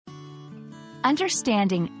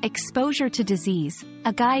Understanding Exposure to Disease,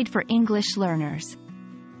 a guide for English learners.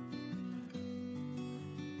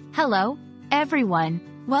 Hello,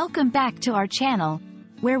 everyone. Welcome back to our channel,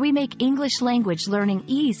 where we make English language learning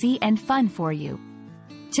easy and fun for you.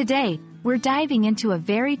 Today, we're diving into a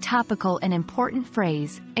very topical and important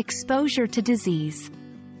phrase, exposure to disease.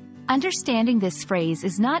 Understanding this phrase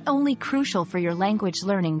is not only crucial for your language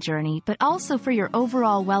learning journey but also for your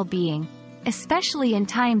overall well-being, especially in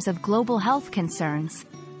times of global health concerns.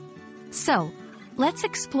 So, let's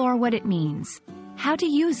explore what it means, how to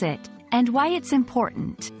use it, and why it's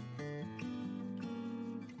important.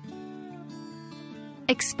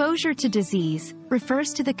 Exposure to disease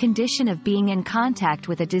refers to the condition of being in contact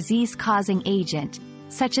with a disease-causing agent,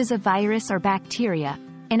 such as a virus or bacteria,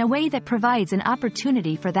 in a way that provides an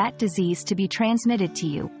opportunity for that disease to be transmitted to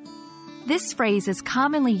you. This phrase is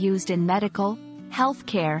commonly used in medical,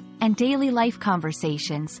 healthcare, and daily life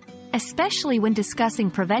conversations, especially when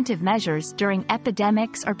discussing preventive measures during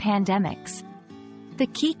epidemics or pandemics. The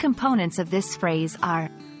key components of this phrase are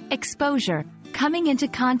exposure, coming into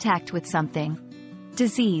contact with something;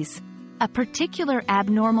 disease, a particular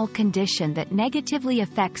abnormal condition that negatively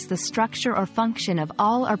affects the structure or function of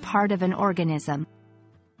all or part of an organism.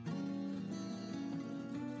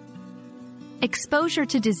 Exposure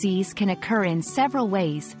to disease can occur in several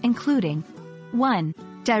ways, including 1.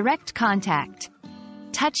 Direct contact.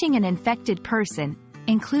 Touching an infected person,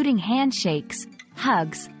 including handshakes,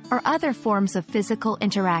 hugs, or other forms of physical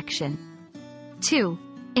interaction. 2.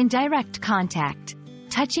 Indirect contact.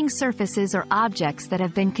 Touching surfaces or objects that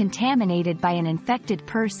have been contaminated by an infected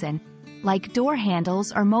person, like door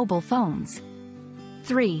handles or mobile phones.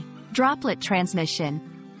 3. Droplet transmission.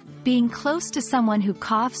 Being close to someone who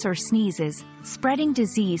coughs or sneezes, spreading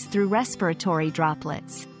disease through respiratory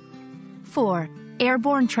droplets. 4.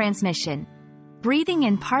 Airborne transmission. Breathing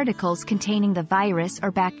in particles containing the virus or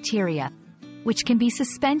bacteria, which can be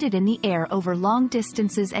suspended in the air over long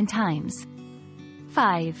distances and times.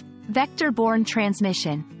 5. Vector-borne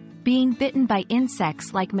transmission. Being bitten by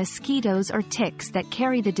insects like mosquitoes or ticks that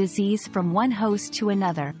carry the disease from one host to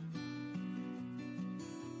another.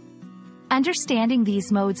 Understanding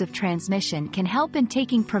these modes of transmission can help in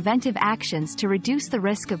taking preventive actions to reduce the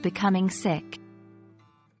risk of becoming sick.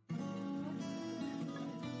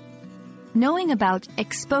 Knowing about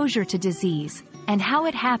exposure to disease and how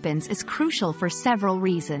it happens is crucial for several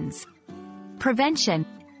reasons. Prevention.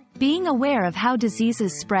 Being aware of how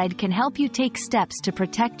diseases spread can help you take steps to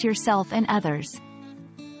protect yourself and others.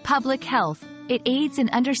 Public health. It aids in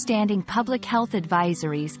understanding public health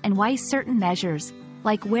advisories and why certain measures,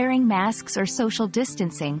 like wearing masks or social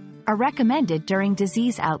distancing, are recommended during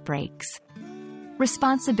disease outbreaks.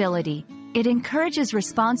 Responsibility. It encourages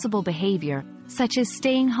responsible behavior, such as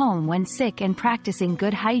staying home when sick and practicing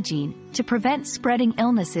good hygiene, to prevent spreading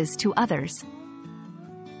illnesses to others.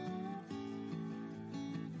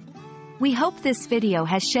 We hope this video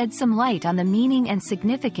has shed some light on the meaning and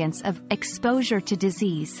significance of exposure to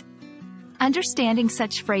disease. Understanding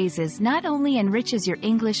such phrases not only enriches your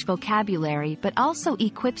English vocabulary but also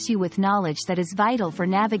equips you with knowledge that is vital for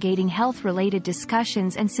navigating health-related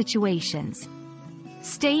discussions and situations.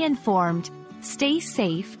 Stay informed, stay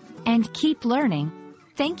safe, and keep learning.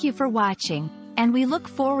 Thank you for watching, and we look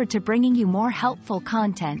forward to bringing you more helpful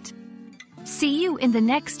content. See you in the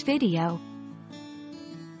next video.